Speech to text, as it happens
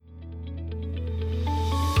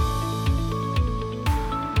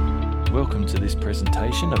Welcome to this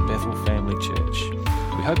presentation of Bethel Family Church.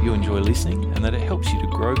 We hope you enjoy listening and that it helps you to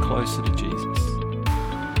grow closer to Jesus.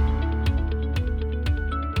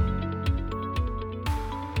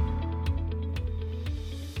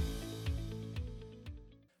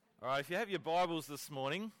 All right, if you have your Bibles this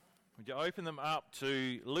morning, would you open them up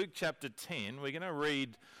to Luke chapter 10? We're going to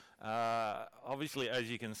read, obviously,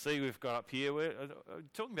 as you can see, we've got up here, we're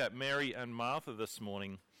talking about Mary and Martha this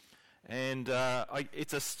morning. And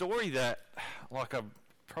it's a story that, like, I've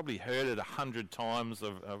probably heard it 100 times.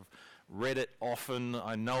 I've read it often.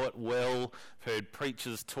 I know it well. I've heard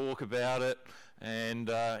preachers talk about it. And,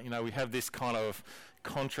 we have this kind of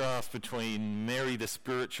contrast between Mary, the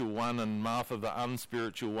spiritual one, and Martha, the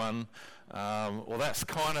unspiritual one. Well, that's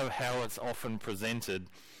kind of how it's often presented.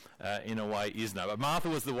 In a way, isn't it? But Martha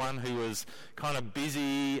was the one who was kind of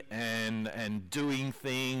busy and doing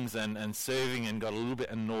things and serving, and got a little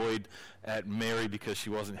bit annoyed at Mary because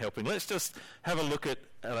she wasn't helping. Let's just have a look at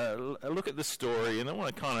the story, and I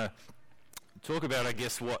want to kind of talk about, I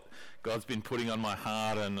guess, what God's been putting on my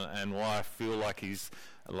heart and why I feel like He's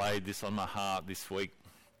laid this on my heart this week.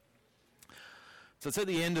 So it's at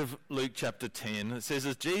the end of Luke chapter 10. It says,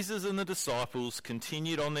 as Jesus and the disciples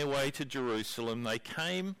continued on their way to Jerusalem, they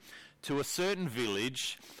came to a certain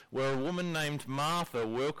village where a woman named Martha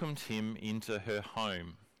welcomed him into her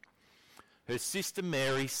home. Her sister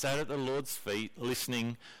Mary sat at the Lord's feet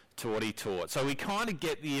listening to what he taught. So we kind of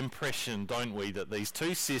get the impression, don't we, that these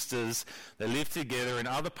two sisters, they live together. In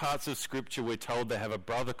other parts of Scripture, we're told they have a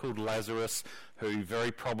brother called Lazarus who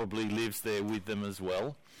very probably lives there with them as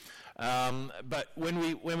well. But when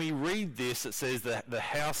we read this, it says that the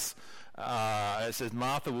house, it says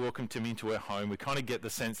Martha welcomed him into her home. We kind of get the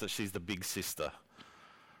sense that she's the big sister.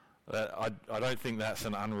 I don't think that's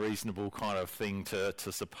an unreasonable kind of thing to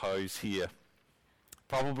suppose here.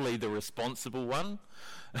 Probably the responsible one.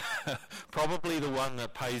 Probably the one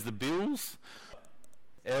that pays the bills.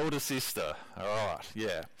 Elder sister. All right,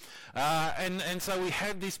 yeah. And so we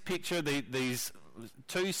have this picture, these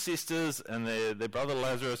two sisters and their brother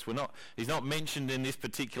Lazarus. He's not mentioned in this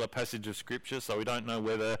particular passage of Scripture, so we don't know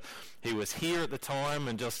whether he was here at the time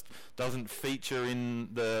and just doesn't feature in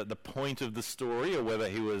the point of the story, or whether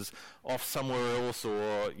he was off somewhere else,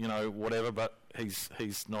 or whatever. But he's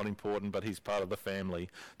not important, but he's part of the family,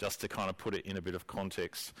 just to kind of put it in a bit of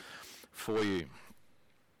context for you.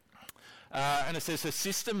 And it says, her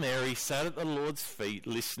sister Mary sat at the Lord's feet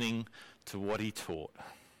listening to what he taught.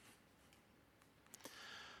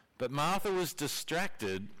 But Martha was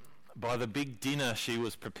distracted by the big dinner she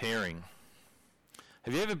was preparing.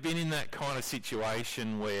 Have you ever been in that kind of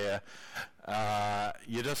situation where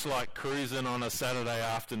you're just like cruising on a Saturday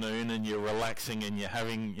afternoon and you're relaxing and you're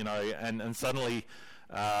having, and suddenly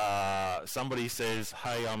somebody says,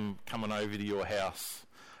 hey, I'm coming over to your house.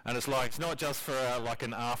 And it's not just for like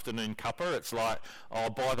an afternoon cuppa. It's like,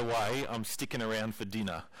 oh, by the way, I'm sticking around for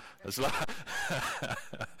dinner. It's like...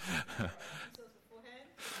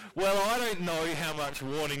 Well, I don't know how much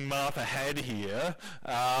warning Martha had here.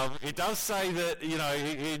 It does say that,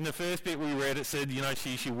 in the first bit we read, it said,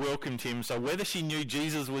 she welcomed him. So whether she knew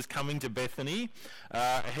Jesus was coming to Bethany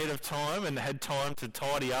ahead of time and had time to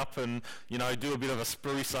tidy up and, do a bit of a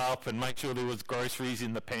spruce up and make sure there was groceries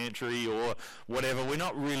in the pantry or whatever, we're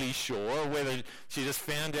not really sure. Whether she just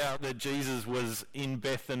found out that Jesus was in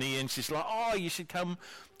Bethany and she's like, oh, you should come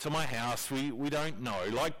to my house. We don't know.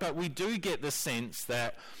 But we do get the sense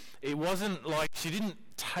that it wasn't like she didn't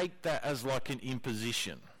take that as like an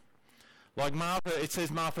imposition. Like Martha, it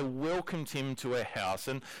says Martha welcomed him to her house.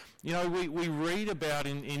 And, we read about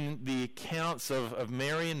in the accounts of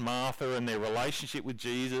Mary and Martha and their relationship with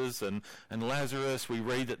Jesus and Lazarus, we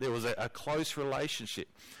read that there was a close relationship.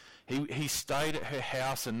 He stayed at her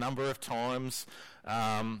house a number of times.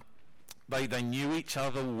 They knew each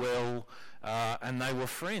other well, and they were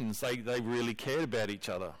friends. They really cared about each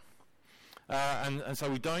other. And so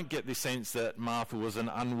we don't get the sense that Martha was an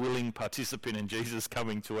unwilling participant in Jesus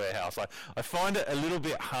coming to her house. I find it a little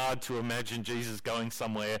bit hard to imagine Jesus going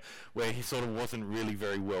somewhere where he sort of wasn't really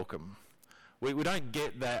very welcome. We don't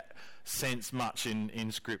get that sense much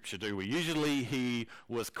in Scripture, do we? Usually he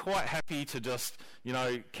was quite happy to just,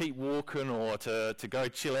 keep walking or to go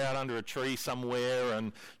chill out under a tree somewhere,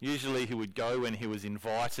 and usually he would go when he was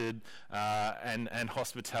invited, and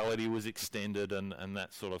hospitality was extended and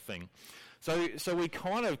that sort of thing. So we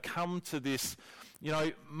kind of come to this,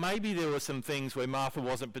 maybe there were some things where Martha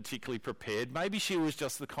wasn't particularly prepared. Maybe she was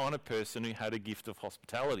just the kind of person who had a gift of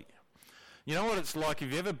hospitality. You know what it's like?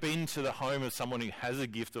 Have you ever been to the home of someone who has a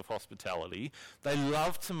gift of hospitality? They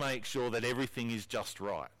love to make sure that everything is just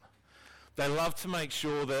right. They love to make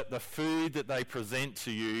sure that the food that they present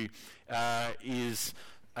to you is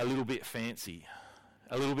a little bit fancy,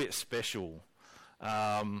 a little bit special.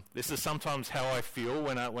 This is sometimes how I feel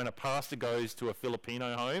when a pastor goes to a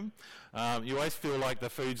Filipino home. You always feel like the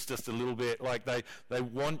food's just a little bit like they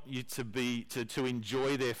want you to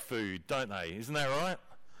enjoy their food, don't they? Isn't that right?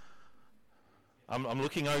 I'm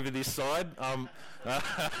looking over this side.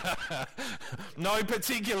 No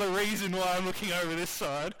particular reason why I'm looking over this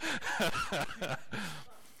side.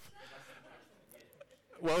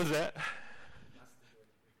 What was that?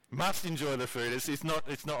 Must enjoy the food. It's not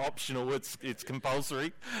optional. It's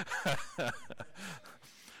compulsory.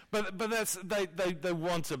 But that's they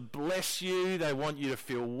want to bless you. They want you to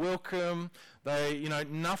feel welcome.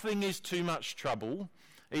 Nothing is too much trouble.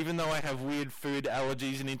 Even though I have weird food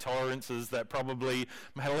allergies and intolerances that probably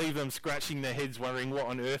leave them scratching their heads wondering, what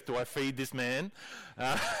on earth do I feed this man?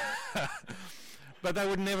 But they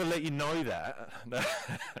would never let you know that.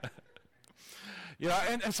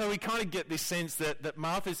 And so we kind of get this sense that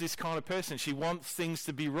Martha's this kind of person. She wants things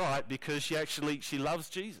to be right because she loves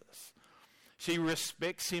Jesus. She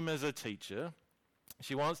respects him as a teacher.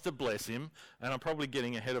 She wants to bless him, and I'm probably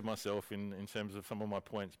getting ahead of myself in terms of some of my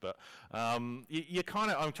points, but I'm trying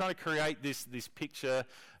to create this picture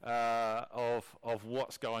of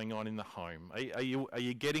what's going on in the home. Are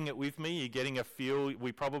you getting it with me? Are you getting a feel?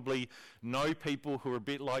 We probably know people who are a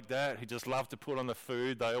bit like that, who just love to put on the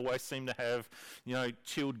food. They always seem to have,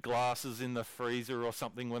 chilled glasses in the freezer or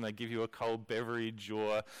something when they give you a cold beverage,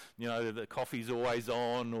 or, the coffee's always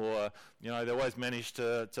on, or, they always manage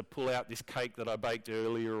to pull out this cake that I baked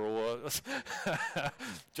earlier, or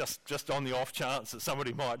just on the off chance that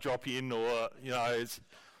somebody might drop in, or, it's...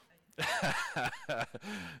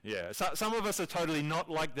 Yeah, so, some of us are totally not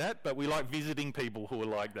like that, but we like visiting people who are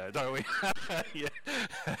like that, don't we? Yeah.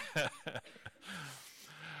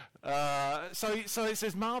 So it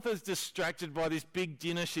says Martha's distracted by this big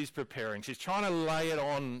dinner she's preparing. She's trying to lay it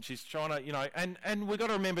on. She's trying to, and we've got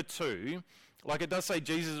to remember too, like it does say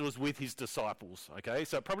Jesus was with his disciples, okay?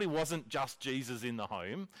 So it probably wasn't just Jesus in the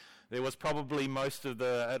home. There was probably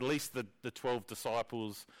at least the 12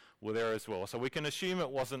 disciples were there as well. So we can assume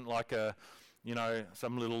it wasn't like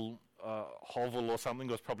some little hovel or something.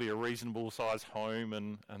 It was probably a reasonable sized home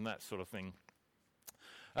and that sort of thing.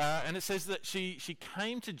 And it says that she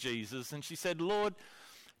came to Jesus and she said, "Lord,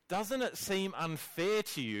 doesn't it seem unfair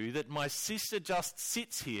to you that my sister just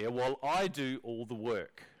sits here while I do all the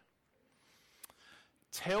work?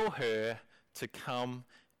 Tell her to come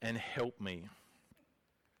and help me."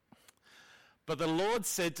 But the Lord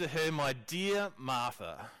said to her, "My dear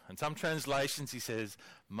Martha," and some translations he says,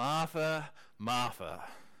 "Martha, Martha."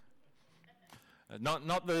 Not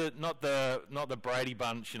the Brady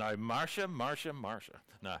Bunch, Marsha.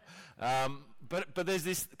 No, but there's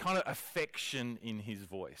this kind of affection in his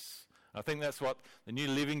voice. I think that's what the New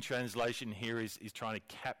Living Translation here is trying to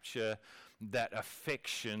capture, that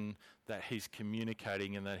affection that he's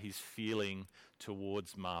communicating and that he's feeling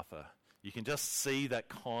towards Martha. You can just see that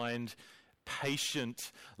kind,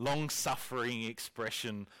 patient, long-suffering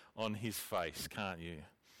expression on his face, can't you?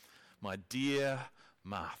 My dear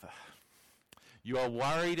Martha, you are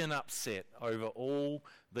worried and upset over all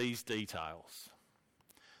these details.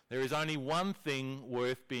 There is only one thing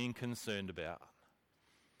worth being concerned about.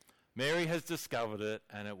 Mary has discovered it,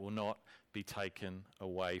 and it will not be taken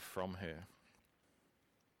away from her.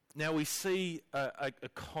 Now we see a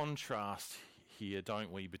contrast here,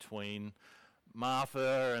 don't we, between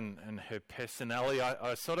Martha and her personality,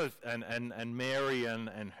 and Mary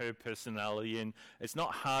and her personality, and it's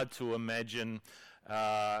not hard to imagine.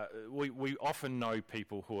 We often know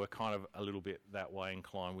people who are kind of a little bit that way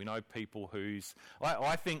inclined. We know people whose I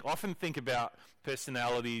often think about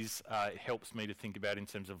personalities. It helps me to think about in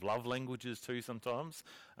terms of love languages too sometimes.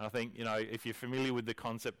 And I think, if you're familiar with the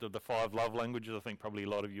concept of the 5 love languages, I think probably a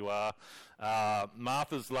lot of you are.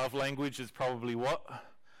 Martha's love language is probably what?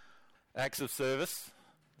 Acts of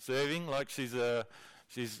serving, like she's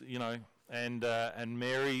and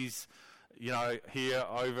Mary's, here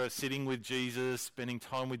over sitting with Jesus, spending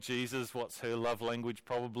time with Jesus. What's her love language?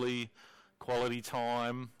 Probably quality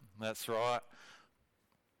time. That's right.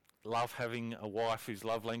 Love having a wife whose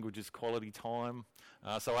love language is quality time.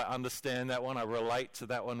 So I understand that one. I relate to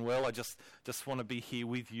that one well. I just want to be here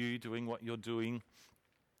with you, doing what you're doing.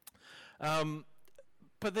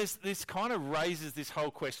 But this kind of raises this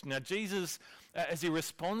whole question. Now, Jesus, as he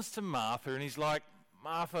responds to Martha, and he's like,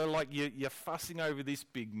 Martha, like you're fussing over this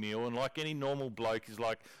big meal, and like any normal bloke is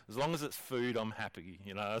like, as long as it's food, I'm happy,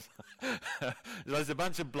 you know. There's a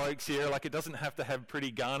bunch of blokes here, like it doesn't have to have pretty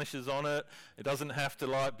garnishes on it. It doesn't have to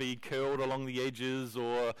like be curled along the edges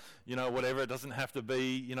or, you know, whatever. It doesn't have to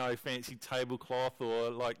be, you know, fancy tablecloth or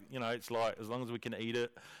like, you know, it's like as long as we can eat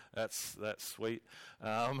it, that's sweet.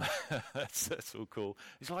 That's all cool.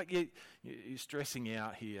 It's like you're stressing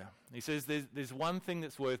out here. He says there's one thing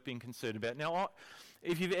that's worth being concerned about. Now,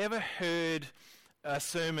 if you've ever heard a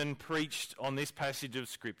sermon preached on this passage of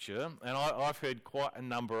Scripture, and I've heard quite a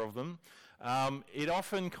number of them, it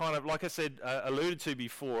often kind of, like I said, alluded to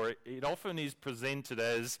before, it often is presented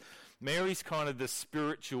as Mary's kind of the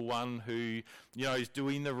spiritual one who, you know, is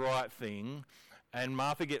doing the right thing, and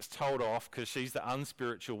Martha gets told off because she's the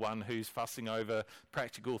unspiritual one who's fussing over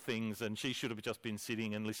practical things, and she should have just been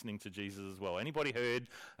sitting and listening to Jesus as well. Anybody heard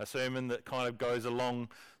a sermon that kind of goes along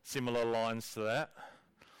similar lines to that?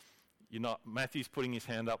 You're not. Matthew's putting his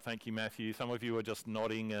hand up. Thank you, Matthew. Some of you are just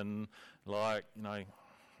nodding and like, you know.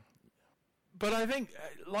 But I think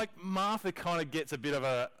like Martha kind of gets a bit of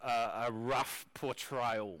a rough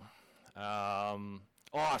portrayal.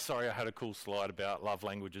 Sorry, I had a cool slide about love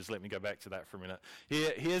languages. Let me go back to that for a minute.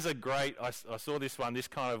 Here's a great, I saw this one. This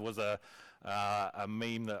kind of was a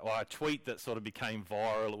meme, a tweet that sort of became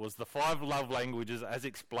viral. It was the 5 love languages as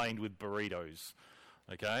explained with burritos.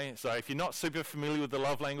 Okay, so if you're not super familiar with the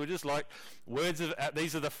love languages, like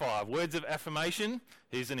these are the 5. Words of affirmation,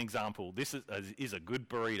 here's an example. This is a good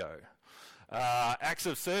burrito. Acts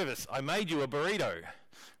of service, I made you a burrito.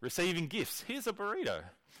 Receiving gifts, here's a burrito.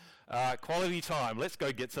 Quality time, let's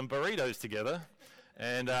go get some burritos together.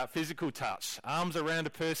 And physical touch, arms around a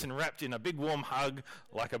person wrapped in a big warm hug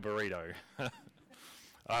like a burrito.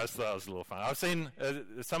 I just thought it was a little fun. I've seen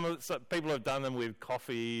some people have done them with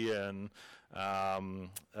coffee and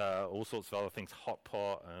all sorts of other things, hot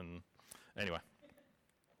pot, and anyway.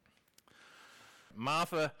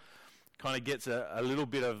 Martha kind of gets a little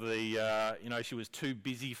bit of the, she was too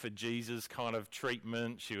busy for Jesus kind of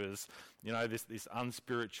treatment. She was, this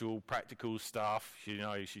unspiritual, practical stuff.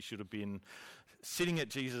 She should have been sitting at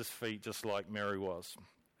Jesus' feet just like Mary was.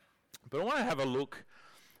 But I want to have a look,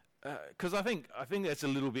 because I think that's a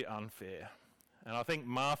little bit unfair. And I think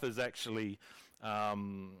Martha's actually,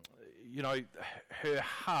 her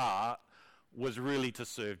heart was really to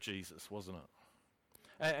serve Jesus, wasn't it?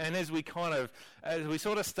 And as we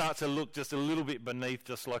sort of start to look just a little bit beneath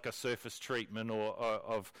just like a surface treatment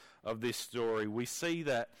of this story, we see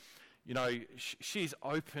that, she's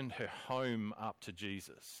opened her home up to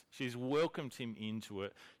Jesus. She's welcomed him into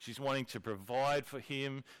it. She's wanting to provide for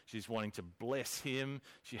him. She's wanting to bless him.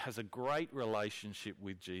 She has a great relationship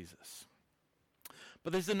with Jesus.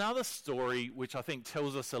 But there's another story which I think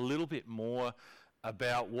tells us a little bit more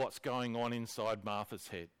about what's going on inside Martha's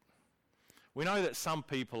head. We know that some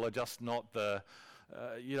people are just not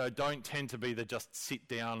don't tend to be the just sit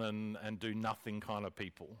down and do nothing kind of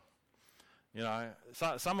people.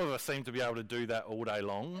 So some of us seem to be able to do that all day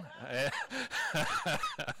long.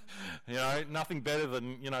 Nothing better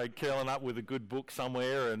than, curling up with a good book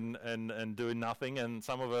somewhere and doing nothing. And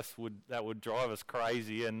some of us that would drive us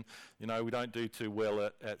crazy. And, we don't do too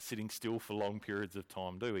well at sitting still for long periods of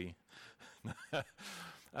time, do we?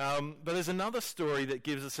 But there's another story that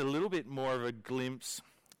gives us a little bit more of a glimpse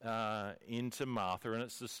into Martha. And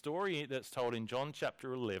it's the story that's told in John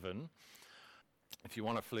chapter 11. If you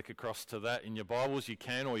want to flick across to that in your Bibles, you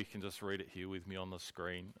can, or you can just read it here with me on the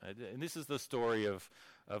screen. And this is the story of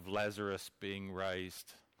Lazarus being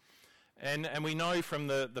raised. And we know from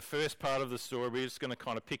the first part of the story, we're just going to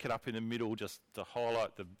kind of pick it up in the middle just to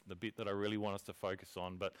highlight the bit that I really want us to focus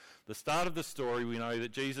on. But the start of the story, we know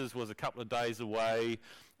that Jesus was a couple of days away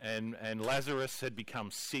and Lazarus had become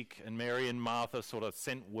sick, and Mary and Martha sort of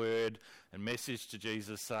sent word and message to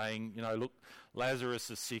Jesus saying, look, Lazarus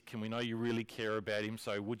is sick and we know you really care about him,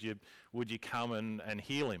 so would you come and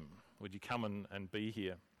heal him? Would you come and be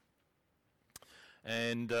here?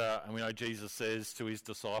 And we know Jesus says to his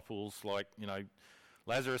disciples,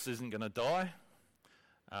 Lazarus isn't going to die,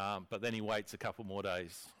 but then he waits a couple more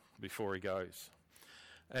days before he goes.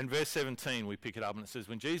 And verse 17, we pick it up and it says,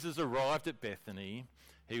 when Jesus arrived at Bethany,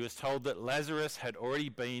 he was told that Lazarus had already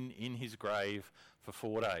been in his grave for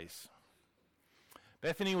 4 days.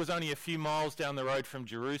 Bethany was only a few miles down the road from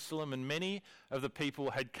Jerusalem, and many of the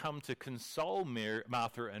people had come to console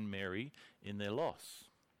Martha and Mary in their loss.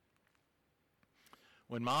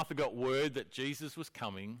 When Martha got word that Jesus was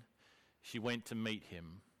coming, she went to meet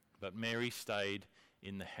him, but Mary stayed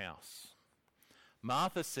in the house.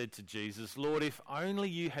 Martha said to Jesus, Lord, if only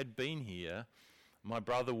you had been here, my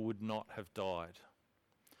brother would not have died.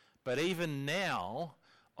 But even now,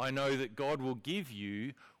 I know that God will give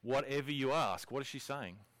you whatever you ask. What is she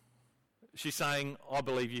saying? She's saying, I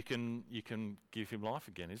believe you can give him life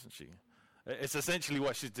again, isn't she? It's essentially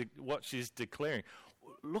what she's declaring.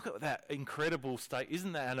 Look at that incredible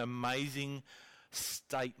Isn't that an amazing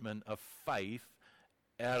statement of faith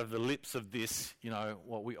out of the lips of this,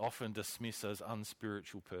 what we often dismiss as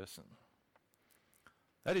unspiritual person?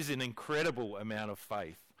 That is an incredible amount of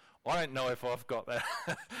faith. I don't know if I've got that,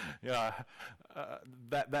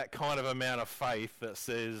 that kind of amount of faith that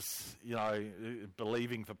says,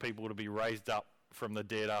 believing for people to be raised up from the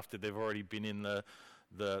dead after they've already been in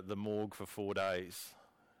the morgue for 4 days.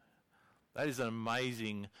 That is an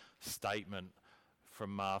amazing statement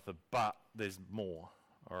from Martha, but there's more,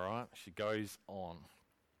 all right? She goes on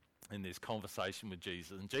in this conversation with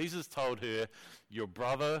Jesus, and Jesus told her, your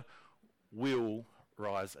brother will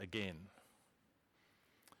rise again.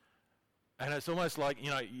 And it's almost like,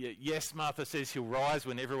 yes, Martha says he'll rise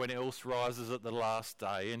when everyone else rises at the last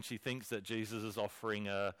day, and she thinks that Jesus is offering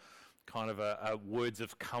a kind of a words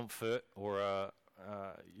of comfort or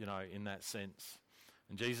in that sense.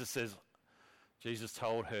 And Jesus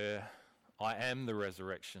told her, I am the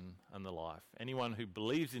resurrection and the life. Anyone who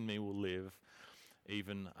believes in me will live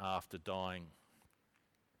even after dying.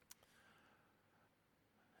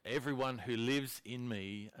 Everyone who lives in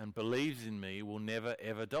me and believes in me will never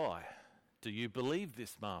ever die. Do you believe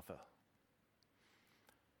this, Martha?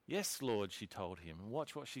 Yes, Lord, she told him. And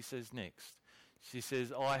watch what she says next. She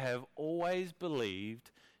says, I have always believed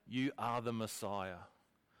you are the Messiah,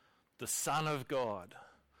 the Son of God,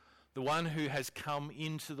 the one who has come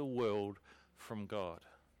into the world from God.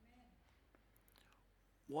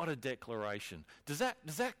 What a declaration. Does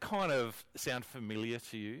that kind of sound familiar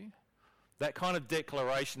to you? That kind of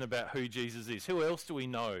declaration about who Jesus is. Who else do we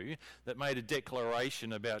know that made a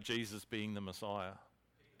declaration about Jesus being the Messiah?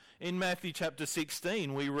 In Matthew chapter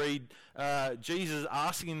 16, we read Jesus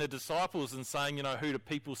asking the disciples and saying, who do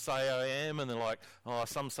people say I am? And they're like,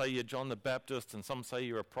 some say you're John the Baptist and some say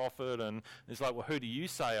you're a prophet. And it's like, well, who do you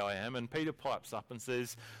say I am? And Peter pipes up and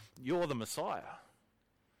says, you're the Messiah.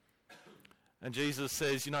 And Jesus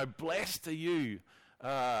says, blessed are you,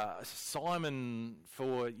 Simon,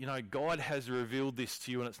 for, God has revealed this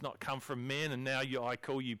to you and it's not come from men, and now I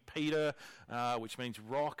call you Peter, which means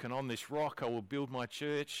rock, and on this rock I will build my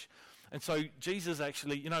church. And so Jesus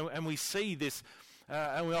actually, and we see this,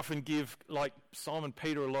 and we often give, like Simon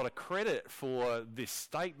Peter, a lot of credit for this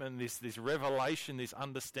statement, this revelation, this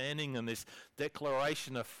understanding, and this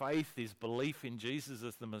declaration of faith, this belief in Jesus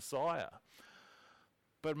as the Messiah.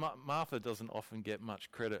 But Martha doesn't often get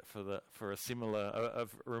much credit for a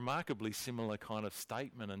remarkably similar kind of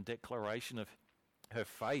statement and declaration of her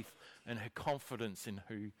faith and her confidence in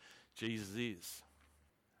who Jesus is.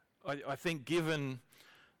 I think given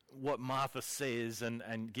what Martha says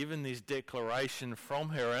and given this declaration from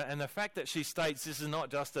her, and the fact that she states this is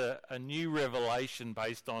not just a new revelation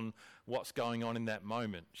based on what's going on in that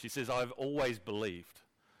moment. She says, I've always believed.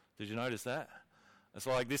 Did you notice that? It's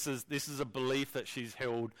like this is a belief that she's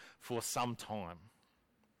held for some time.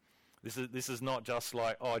 This is not just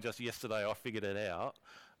like, just yesterday I figured it out.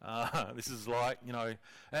 This is like,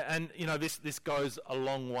 this goes a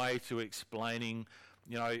long way to explaining,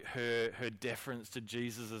 her deference to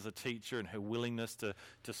Jesus as a teacher and her willingness to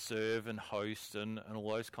serve and host and all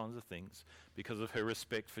those kinds of things because of her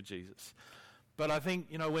respect for Jesus. But I think,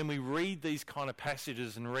 when we read these kind of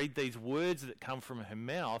passages and read these words that come from her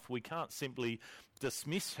mouth, we can't simply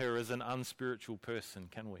dismiss her as an unspiritual person,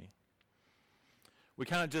 can we? We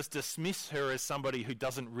can't just dismiss her as somebody who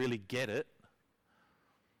doesn't really get it,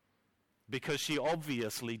 because she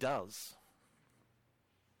obviously does.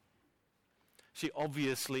 She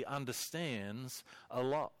obviously understands a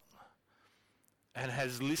lot and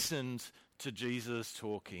has listened to Jesus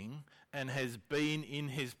talking and has been in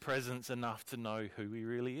his presence enough to know who he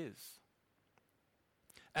really is.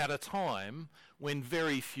 At a time when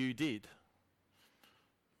very few did.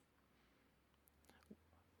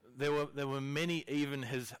 There were many even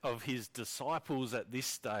of his disciples at this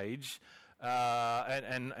stage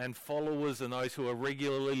and followers and those who are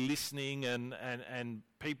regularly listening and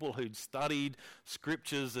people who'd studied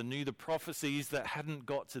scriptures and knew the prophecies that hadn't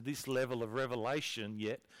got to this level of revelation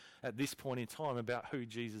yet at this point in time about who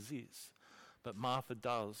Jesus is. But Martha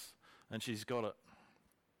does, and she's got it.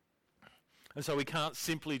 And so we can't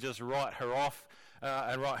simply just write her off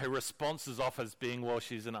and write her responses off as being, well,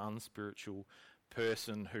 she's an unspiritual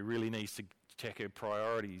person who really needs to check her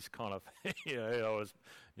priorities, kind of. You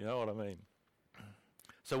know what I mean?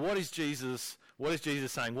 So what is Jesus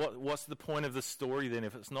saying? What's the point of the story then?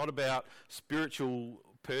 If it's not about spiritual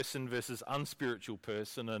person versus unspiritual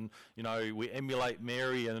person, and we emulate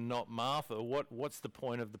Mary and not Martha. What's the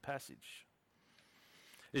point of the passage?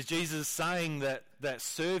 Is Jesus saying that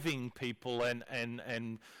serving people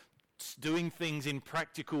and doing things in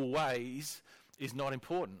practical ways is not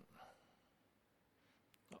important?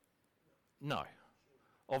 No,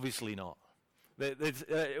 obviously not.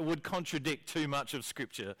 It would contradict too much of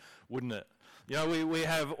Scripture, wouldn't it? We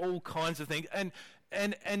have all kinds of things,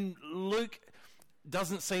 and Luke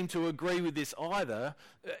doesn't seem to agree with this either,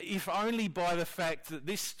 if only by the fact that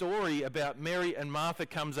this story about Mary and Martha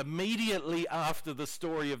comes immediately after the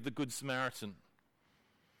story of the Good Samaritan.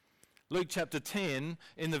 Luke chapter 10,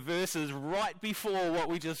 in the verses right before what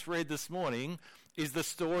we just read this morning, is the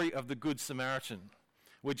story of the Good Samaritan,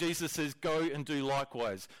 where Jesus says, go and do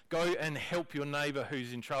likewise. Go and help your neighbour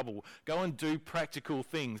who's in trouble. Go and do practical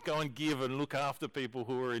things. Go and give and look after people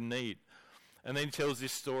who are in need. And then he tells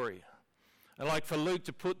this story. And like for Luke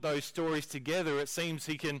to put those stories together, it seems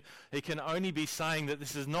he can only be saying that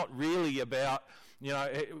this is not really about,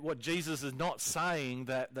 what Jesus is not saying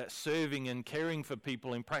that serving and caring for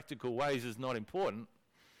people in practical ways is not important.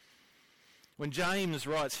 When James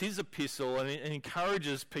writes his epistle and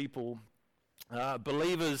encourages people,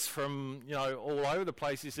 believers from all over the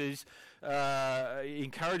place, he says, he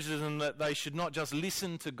encourages them that they should not just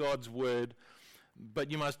listen to God's word,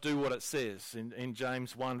 but you must do what it says. In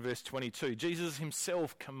James 1 verse 22, Jesus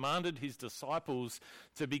himself commanded his disciples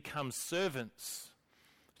to become servants,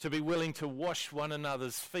 to be willing to wash one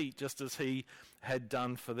another's feet just as he had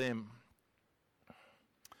done for them.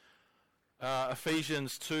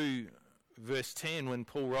 Ephesians 2 verse 10, when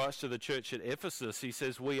Paul writes to the church at Ephesus, he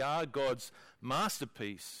says, we are God's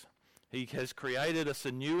masterpiece. He has created us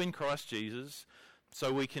anew in Christ Jesus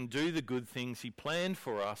so we can do the good things he planned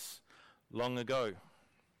for us long ago.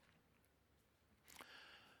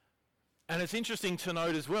 And it's interesting to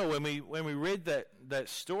note as well, when we read that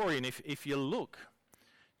story, and if you look,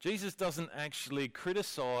 Jesus doesn't actually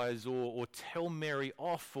criticize or tell Mary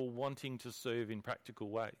off for wanting to serve in practical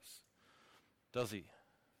ways, does he?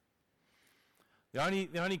 The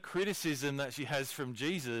only criticism that she has from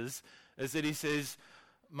Jesus is that he says,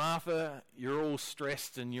 Martha, you're all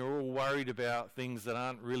stressed and you're all worried about things that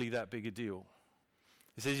aren't really that big a deal.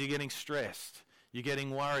 He says you're getting stressed, you're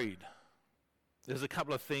getting worried. There's a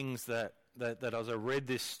couple of things that as I read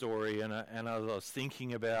this story and as I was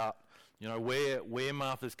thinking about, where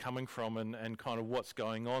Martha's coming from and kind of what's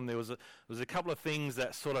going on, there was a couple of things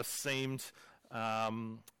that sort of seemed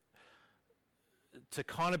to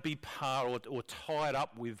kind of be part or tied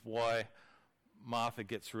up with why Martha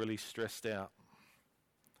gets really stressed out.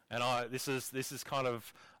 And this is kind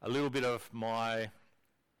of a little bit of my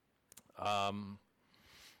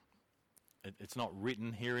it's not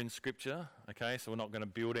written here in Scripture, okay, so we're not going to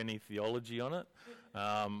build any theology on it,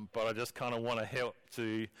 but I just kind of want to help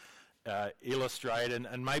to illustrate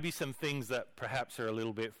and maybe some things that perhaps are a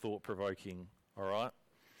little bit thought-provoking, all right?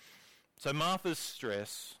 So Martha's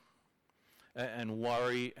stress and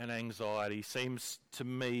worry and anxiety seems to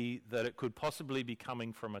me that it could possibly be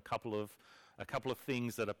coming from a couple of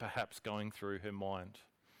things that are perhaps going through her mind.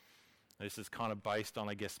 This is kind of based on,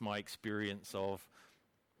 I guess, my experience of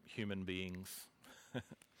human beings.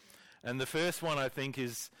 And the first one, I think,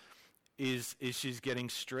 is she's getting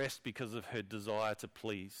stressed because of her desire to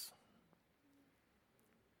please.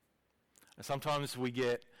 And sometimes we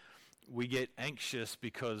get anxious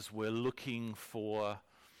because we're looking for,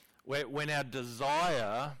 when our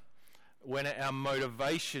desire, when our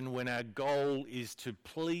motivation, when our goal is to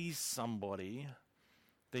please somebody,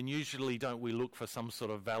 then usually don't we look for some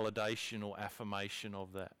sort of validation or affirmation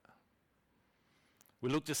of that. We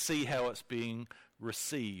look to see how it's being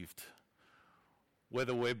received,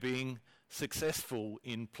 whether we're being successful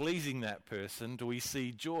in pleasing that person. Do we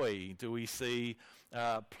see joy? Do we see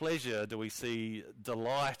pleasure? Do we see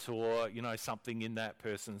delight or something in that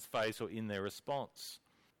person's face or in their response?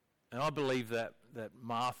 And I believe that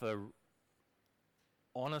Martha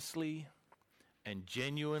honestly and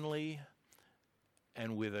genuinely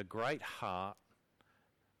and with a great heart,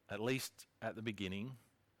 at least at the beginning,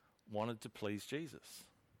 wanted to please Jesus.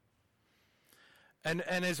 And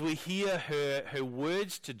as we hear her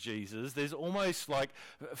words to Jesus, there's almost like,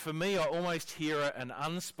 for me, I almost hear an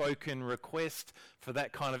unspoken request for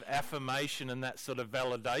that kind of affirmation and that sort of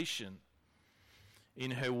validation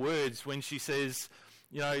in her words when she says,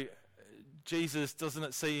 Jesus, does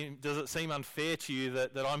it seem unfair to you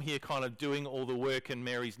that I'm here kind of doing all the work and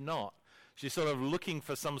Mary's not? She's sort of looking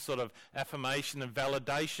for some sort of affirmation and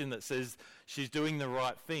validation that says she's doing the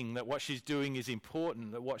right thing, that what she's doing is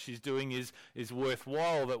important, that what she's doing is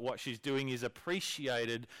worthwhile, that what she's doing is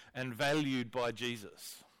appreciated and valued by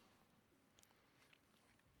Jesus.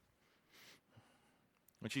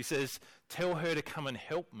 When she says, tell her to come and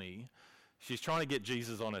help me, she's trying to get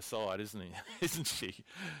Jesus on her side, isn't she?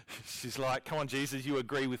 She's like, come on, Jesus, you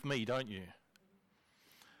agree with me, don't you?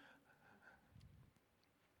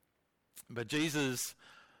 But Jesus,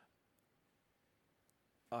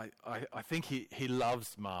 I think he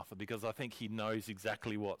loves Martha because I think he knows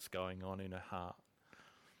exactly what's going on in her heart.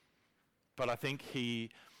 But I think he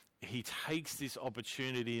takes this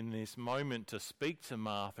opportunity in this moment to speak to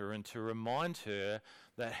Martha and to remind her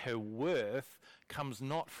that her worth comes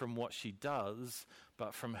not from what she does,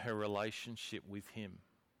 but from her relationship with him.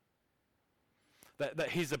 That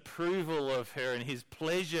his approval of her and his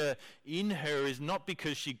pleasure in her is not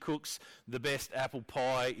because she cooks the best apple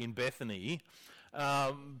pie in Bethany,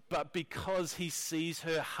 but because he sees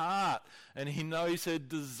her heart and he knows her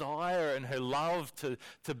desire and her love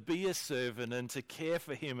to be a servant and to care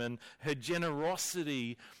for him, and her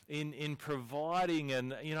generosity in providing,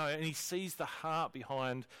 and and he sees the heart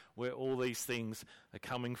behind where all these things are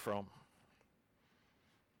coming from.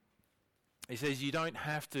 He says, you don't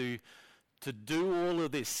have to do all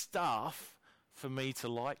of this stuff for me to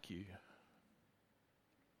like you.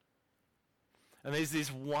 And there's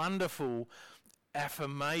this wonderful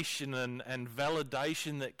affirmation and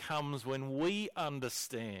validation that comes when we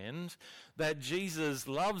understand that Jesus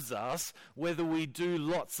loves us whether we do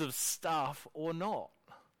lots of stuff or not.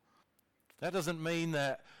 That doesn't mean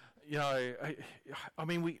that, we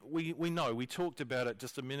know, we talked about it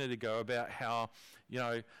just a minute ago about how,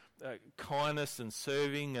 kindness and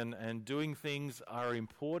serving and doing things are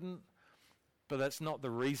important, but that's not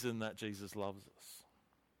the reason that Jesus loves us.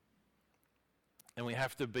 And we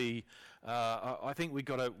have to be, I think we've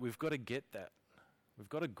got to get that. We've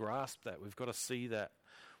got to grasp that. We've got to see that.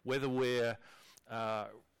 Whether we're,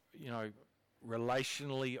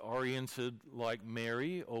 relationally oriented like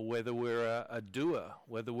Mary, or whether we're a doer,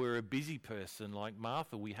 whether we're a busy person like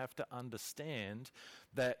Martha, we have to understand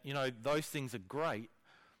that, those things are great,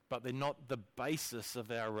 but they're not the basis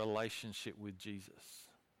of our relationship with Jesus.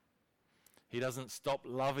 He doesn't stop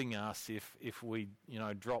loving us if we,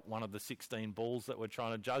 drop one of the 16 balls that we're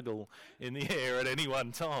trying to juggle in the air at any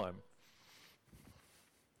one time.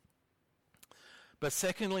 But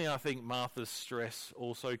secondly, I think Martha's stress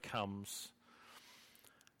also comes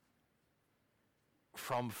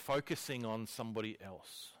from focusing on somebody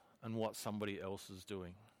else and what somebody else is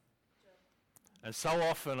doing. And so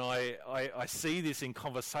often I see this in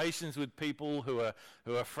conversations with people who are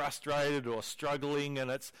frustrated or struggling, and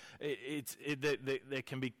it's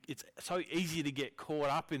so easy to get caught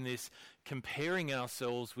up in this comparing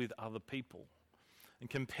ourselves with other people and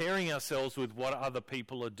comparing ourselves with what other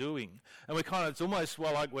people are doing. And it's almost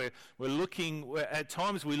like we're looking, at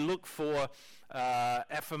times we look for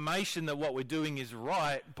affirmation that what we're doing is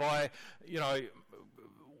right by,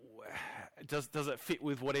 does it fit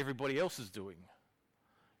with what everybody else is doing?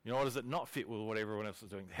 Or does it not fit with what everyone else is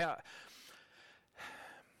doing? How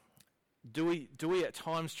do we at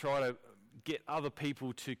times try to get other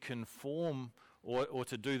people to conform or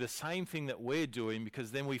to do the same thing that we're doing, because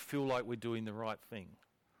then we feel like we're doing the right thing?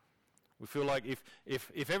 We feel like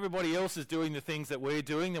if everybody else is doing the things that we're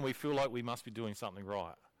doing, then we feel like we must be doing something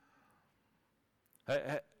right.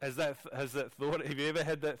 Has that thought? Have you ever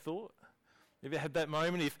had that thought? Have you had that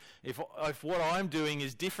moment? If what I'm doing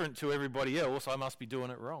is different to everybody else, I must be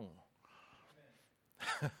doing it wrong.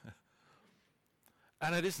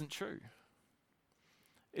 And it isn't true.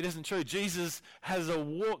 It isn't true. Jesus has a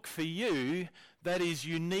walk for you that is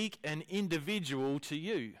unique and individual to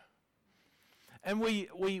you. And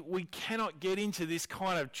we cannot get into this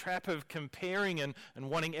kind of trap of comparing and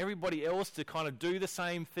wanting everybody else to kind of do the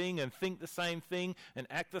same thing and think the same thing and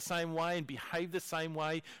act the same way and behave the same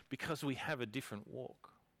way, because we have a different walk.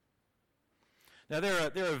 Now there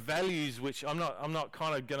are values which I'm not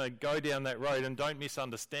kind of going to go down that road, and don't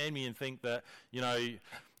misunderstand me and think that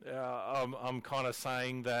I'm kind of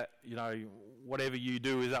saying that whatever you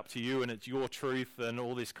do is up to you and it's your truth and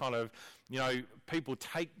all this kind of people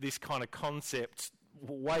take this kind of concept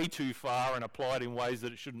way too far and apply it in ways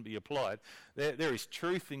that it shouldn't be applied. There is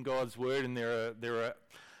truth in God's word, and there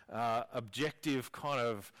are objective kind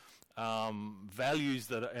of values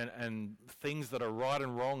that and things that are right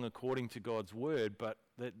and wrong according to God's word, but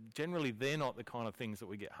that generally they're not the kind of things that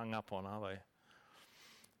we get hung up on, are they?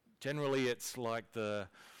 Generally it's like the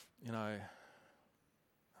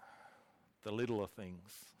littler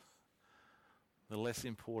things, the less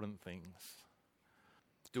important things?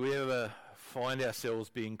 Do we ever find ourselves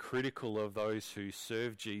being critical of those who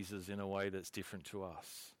serve Jesus in a way that's different to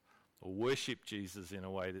us, or worship Jesus in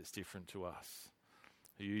a way that's different to us,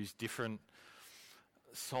 who use different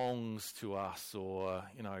songs to us, or,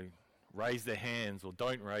 raise their hands or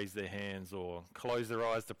don't raise their hands, or close their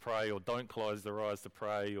eyes to pray or don't close their eyes to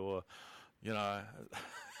pray, or,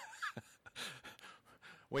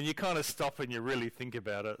 when you kind of stop and you really think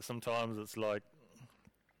about it, sometimes it's like,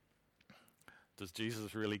 does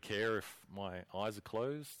Jesus really care if my eyes are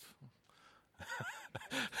closed?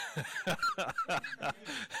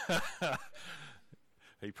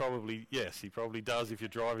 He probably does if you're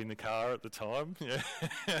driving the car at the time. Yeah.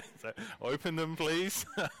 So, open them, please.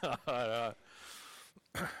 All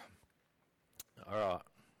right.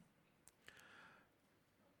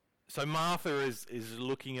 So Martha is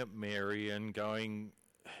looking at Mary and going,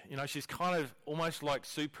 she's kind of almost like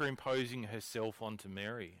superimposing herself onto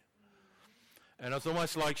Mary. And it's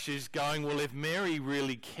almost like she's going, well, if Mary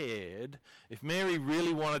really cared, if Mary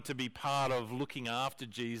really wanted to be part of looking after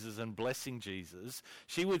Jesus and blessing Jesus,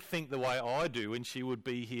 she would think the way I do, and she would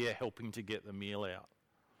be here helping to get the meal out.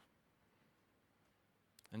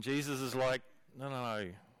 And Jesus is like, no,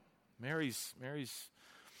 Mary's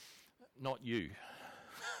not you.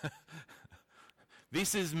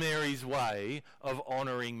 This is Mary's way of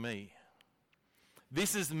honouring me.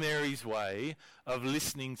 This is Mary's way of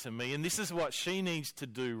listening to me, and this is what she needs to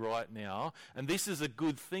do right now, and this is a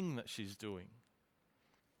good thing that she's doing.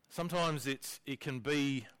 Sometimes it can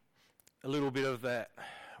be a little bit of that.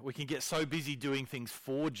 We can get so busy doing things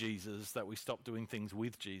for Jesus that we stop doing things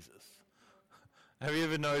with Jesus. Have you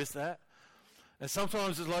ever noticed that? And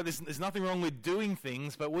sometimes it's like there's nothing wrong with doing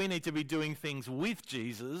things, but we need to be doing things with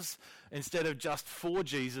Jesus instead of just for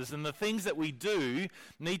Jesus. And the things that we do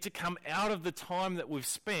need to come out of the time that we've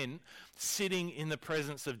spent sitting in the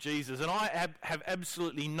presence of Jesus. And I have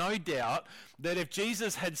absolutely no doubt that if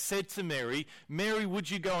Jesus had said to Mary, Mary, would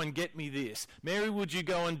you go and get me this? Mary, would you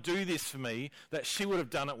go and do this for me? That she would have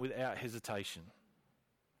done it without hesitation.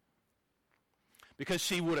 Because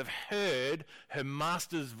she would have heard her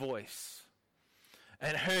master's voice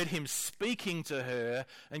and heard him speaking to her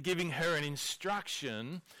and giving her an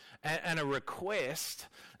instruction and a request,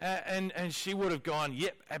 and she would have gone,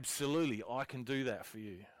 yep, absolutely, I can do that for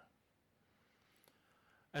you.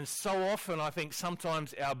 And so often I think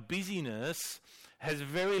sometimes our busyness has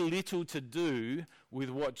very little to do with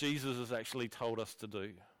what Jesus has actually told us to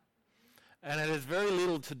do. And it has very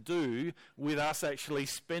little to do with us actually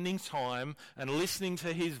spending time and listening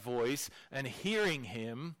to his voice and hearing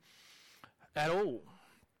him at all.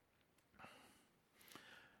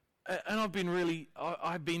 And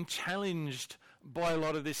I've been challenged by a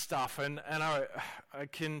lot of this stuff, and I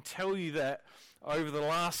can tell you that over the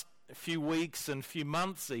last few weeks and few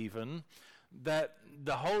months even, that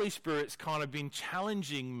the Holy Spirit's kind of been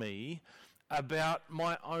challenging me about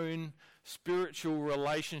my own spiritual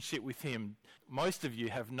relationship with him. Most of you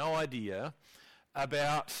have no idea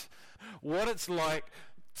about what it's like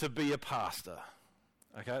to be a pastor.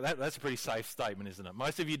 Okay, that's a pretty safe statement, isn't it?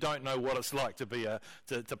 Most of you don't know what it's like to be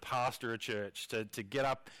to pastor a church, to get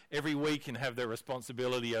up every week and have the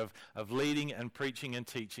responsibility of leading and preaching and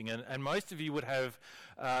teaching. And most of you would have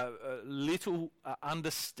little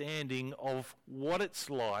understanding of what it's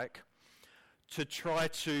like to try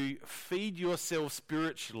to feed yourself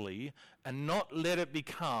spiritually and not let it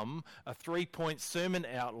become a 3-point sermon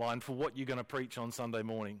outline for what you're going to preach on Sunday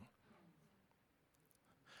morning.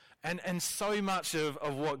 And so much of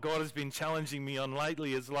what God has been challenging me on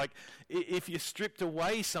lately is like, if you stripped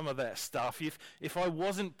away some of that stuff, if I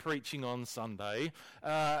wasn't preaching on Sunday,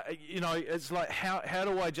 it's like, how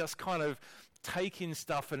do I just kind of take in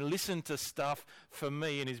stuff and listen to stuff for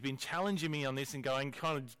me? And he's been challenging me on this and going,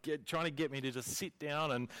 trying to get me to just sit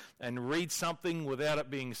down and read something without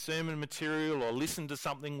it being sermon material, or listen to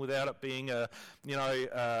something without it being a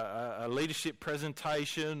leadership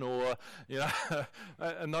presentation, or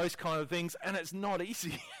and those kind of things. And it's not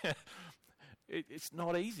easy. It's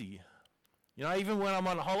not easy. Even when I'm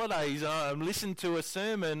on holidays, I'm listening to a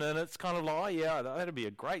sermon and it's kind of like, oh yeah, that'd be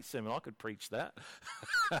a great sermon. I could preach that.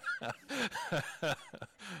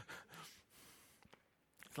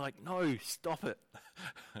 It's like, no, stop it.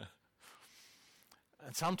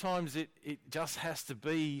 And sometimes it just has to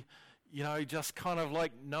be, just kind of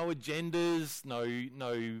like no agendas,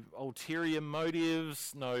 no ulterior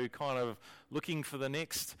motives, no kind of looking for the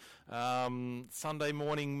next Sunday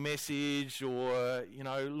morning message, or,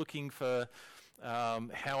 looking for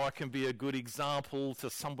how I can be a good example to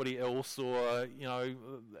somebody else, or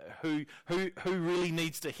who really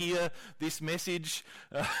needs to hear this message,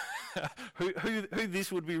 who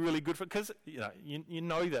this would be really good for, because you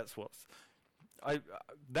know that's what's.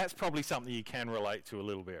 That's probably something you can relate to a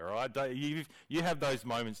little bit, right? You have those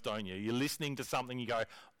moments, don't you? You're listening to something, you go,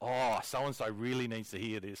 oh, so-and-so really needs to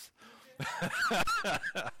hear this.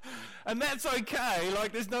 And that's okay.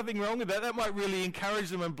 Like, there's nothing wrong with that. That might really encourage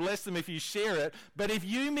them and bless them if you share it. But if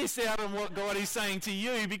you miss out on what God is saying to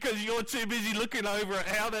you because you're too busy looking over at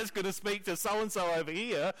how that's going to speak to so-and-so over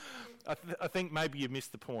here, I think maybe you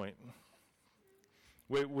missed the point.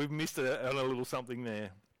 We've missed a little something there.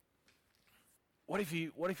 What if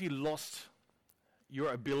you lost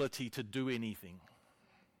your ability to do anything?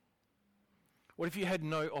 What if you had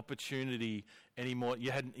no opportunity anymore?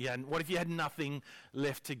 What if you had nothing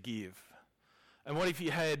left to give? And what if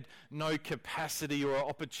you had no capacity or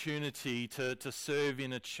opportunity to serve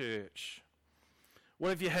in a church?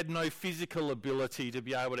 What if you had no physical ability to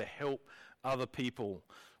be able to help other people?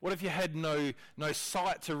 What if you had no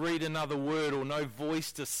sight to read another word, or no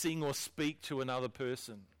voice to sing or speak to another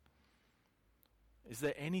person? Is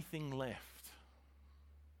there anything left?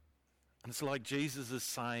 And it's like Jesus is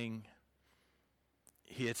saying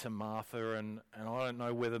here to Martha, and I don't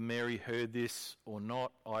know whether Mary heard this or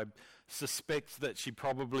not. I suspect that she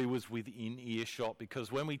probably was within earshot,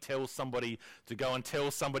 because when we tell somebody to go and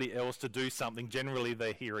tell somebody else to do something, generally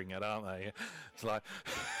they're hearing it, aren't they? It's like...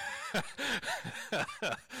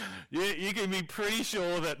 you can be pretty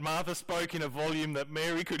sure that Martha spoke in a volume that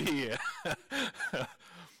Mary could hear.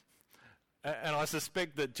 And I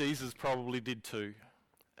suspect that Jesus probably did too.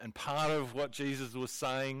 And part of what Jesus was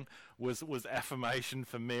saying was affirmation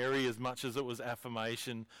for Mary as much as it was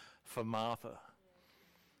affirmation for Martha.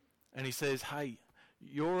 And he says, hey,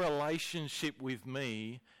 your relationship with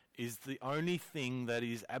me is the only thing that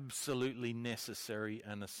is absolutely necessary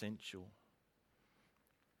and essential.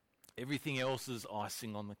 Everything else is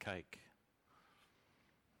icing on the cake.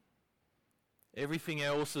 Everything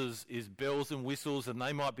else is bells and whistles, and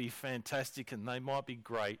they might be fantastic and they might be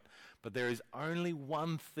great, but there is only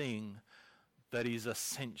one thing that is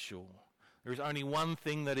essential. There is only one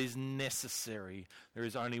thing that is necessary. There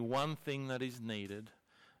is only one thing that is needed,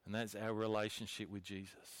 and that's our relationship with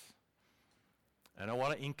Jesus. And I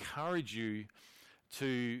want to encourage you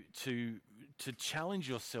to challenge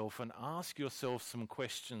yourself and ask yourself some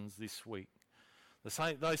questions this week.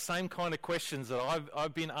 Those same kind of questions that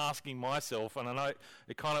I've been asking myself, and I know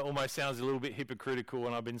it kind of almost sounds a little bit hypocritical,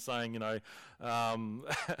 and I've been saying, trying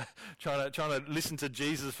to listen to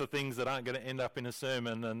Jesus for things that aren't going to end up in a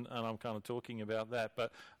sermon, and I'm kind of talking about that.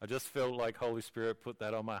 But I just felt like Holy Spirit put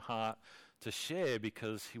that on my heart to share,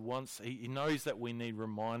 because He knows that we need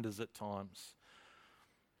reminders at times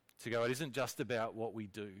to go, it isn't just about what we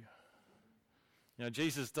do.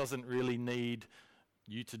 Jesus doesn't really need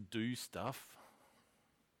you to do stuff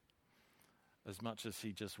as much as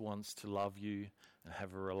He just wants to love you and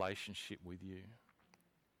have a relationship with you.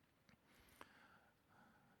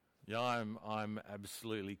 I'm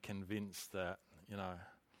absolutely convinced that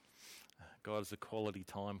God is a quality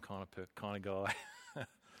time kind of guy.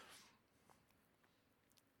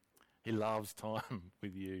 He loves time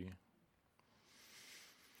with you.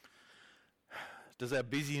 Does our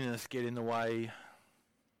busyness get in the way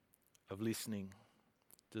of listening?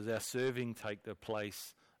 Does our serving take the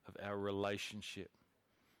place of our relationship?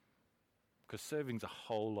 Because serving's a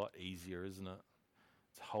whole lot easier, isn't it?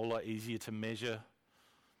 It's a whole lot easier to measure.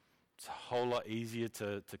 It's a whole lot easier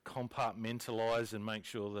to compartmentalize and make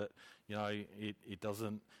sure that it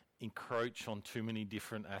doesn't encroach on too many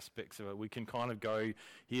different aspects of it. We can kind of go,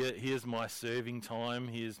 here's my serving time,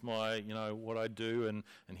 here's my what I do, and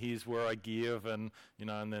here's where I give, and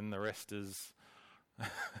and then the rest is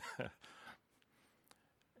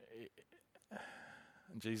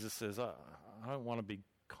And Jesus says, I don't want to be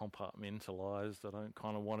compartmentalized. I don't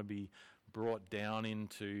kind of want to be brought down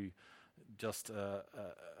into just an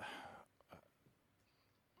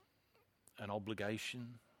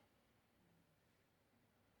obligation.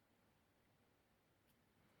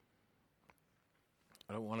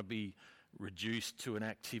 I don't want to be reduced to an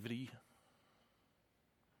activity.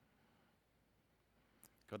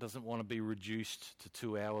 God doesn't want to be reduced to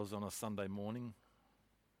 2 hours on a Sunday morning.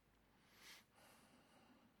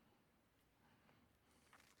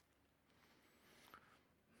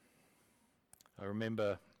 I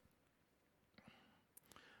remember,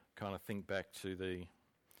 kind of think back to the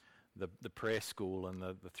prayer school and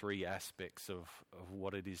the three aspects of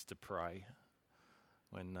what it is to pray.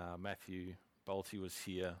 When Matthew Bolte was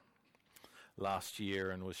here last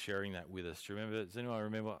year and was sharing that with us. Do you remember? Does anyone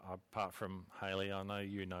remember? Apart from Hayley, I know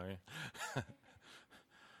you know. I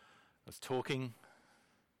was talking,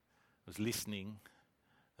 I was listening,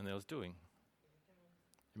 and I was doing.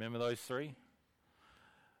 Remember those three?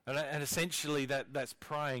 And essentially that's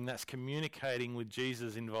praying, that's communicating with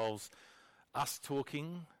Jesus involves us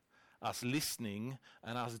talking, us listening,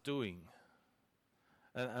 and us doing.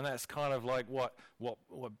 And that's kind of like what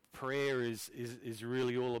prayer is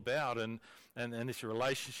really all about, and this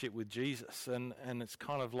relationship with Jesus. And it's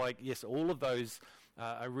kind of like, yes, all of those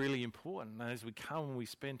are really important. And as we come and we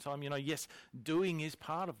spend time, yes, doing is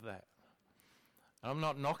part of that. I'm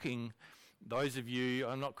not knocking those of you,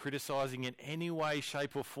 I'm not criticizing in any way,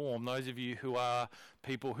 shape or form, those of you who are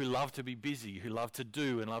people who love to be busy, who love to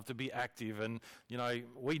do and love to be active. And,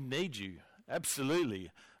 we need you. Absolutely.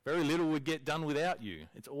 Very little would get done without you.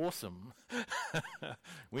 It's awesome.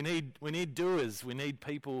 We need doers. We need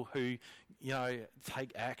people who,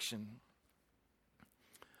 take action,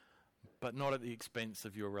 but not at the expense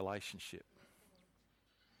of your relationship.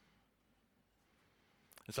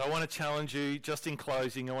 And so I want to challenge you, just in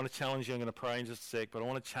closing, I'm going to pray in just a sec, but I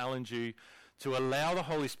want to challenge you to allow the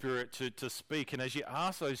Holy Spirit to speak. And as you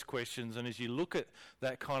ask those questions and as you look at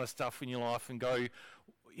that kind of stuff in your life and go,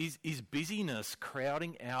 is busyness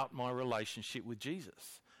crowding out my relationship with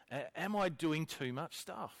Jesus? Am I doing too much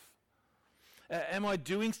stuff? Am I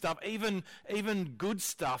doing stuff, even good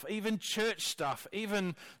stuff, even church stuff,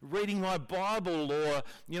 even reading my Bible or,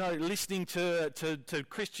 listening to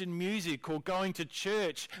Christian music or going to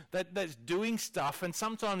church, that's doing stuff. And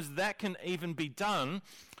sometimes that can even be done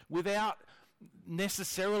without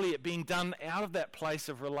necessarily it being done out of that place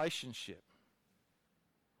of relationship.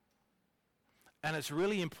 And it's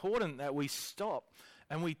really important that we stop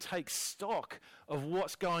and we take stock of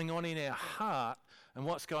what's going on in our heart and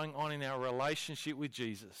what's going on in our relationship with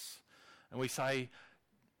Jesus. And we say,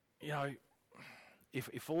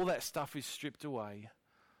 if all that stuff is stripped away,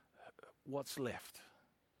 what's left?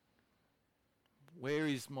 Where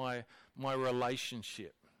is my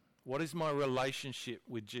relationship? What is my relationship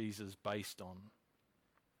with Jesus based on?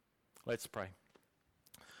 Let's pray.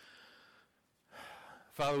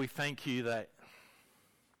 Father, we thank you that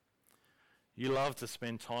you love to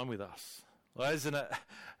spend time with us. Well,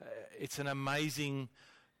 it's an amazing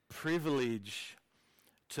privilege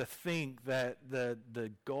to think that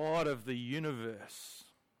the God of the universe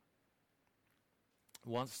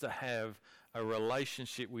wants to have a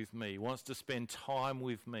relationship with me, wants to spend time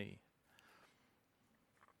with me.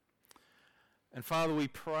 And Father, we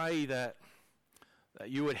pray that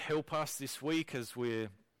you would help us this week as we're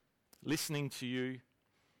listening to you,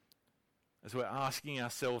 as we're asking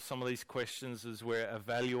ourselves some of these questions, as we're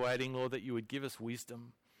evaluating, Lord, that you would give us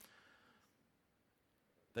wisdom,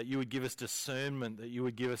 that you would give us discernment, that you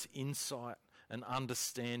would give us insight and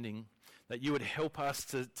understanding, that you would help us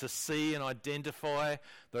to see and identify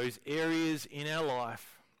those areas in our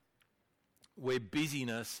life where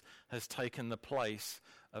busyness has taken the place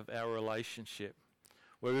of our relationship,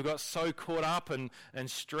 where we've got so caught up and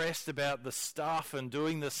stressed about the stuff and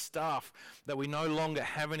doing the stuff that we no longer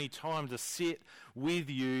have any time to sit with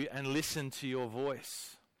you and listen to your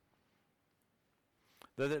voice.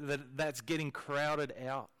 That's getting crowded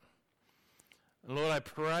out. And Lord, I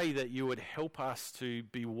pray that you would help us to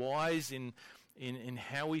be wise in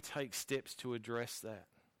how we take steps to address that.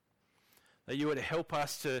 That you would help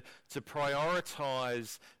us to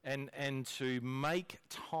prioritize and to make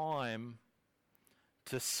time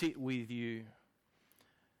to sit with you,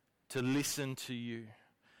 to listen to you,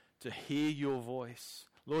 to hear your voice.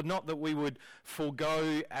 Lord, not that we would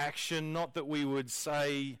forego action, not that we would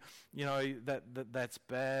say, that's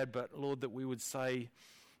bad, but Lord, that we would say,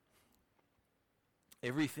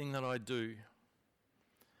 everything that I do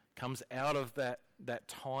comes out of that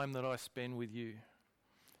time that I spend with you.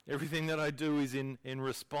 Everything that I do is in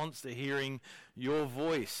response to hearing your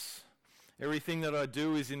voice. Everything that I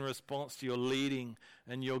do is in response to your leading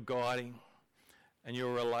and your guiding and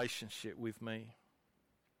your relationship with me.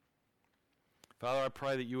 Father, I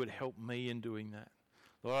pray that you would help me in doing that.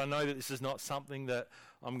 Lord, I know that this is not something that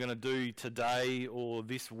I'm going to do today or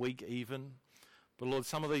this week even. But Lord,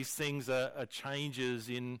 some of these things are changes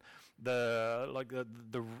in the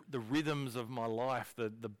rhythms of my life, the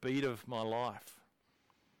beat of my life.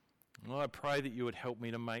 Lord, I pray that you would help me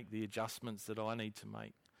to make the adjustments that I need to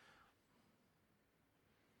make.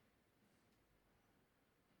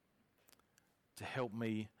 To help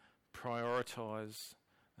me prioritize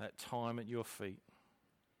that time at your feet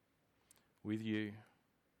with you,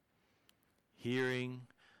 hearing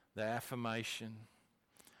the affirmation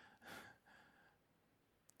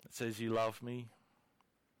that says you love me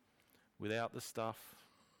without the stuff,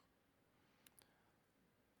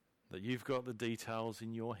 that you've got the details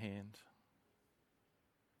in your hand,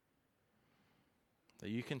 that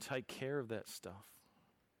you can take care of that stuff.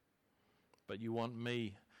 But you want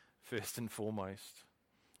me first and foremost.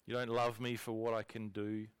 You don't love me for what I can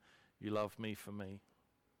do. You love me for me.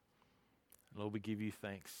 Lord, we give you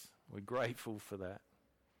thanks. We're grateful for that.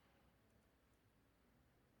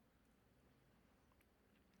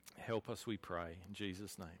 Help us, we pray, in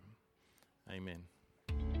Jesus' name. Amen.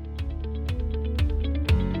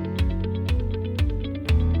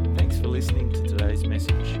 Thanks for listening to today's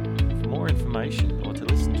message. For more information or to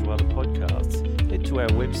listen to other podcasts, head to our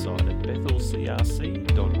website at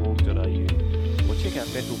bethelcrc.org.au or check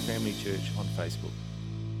out Bethel Family Church on Facebook.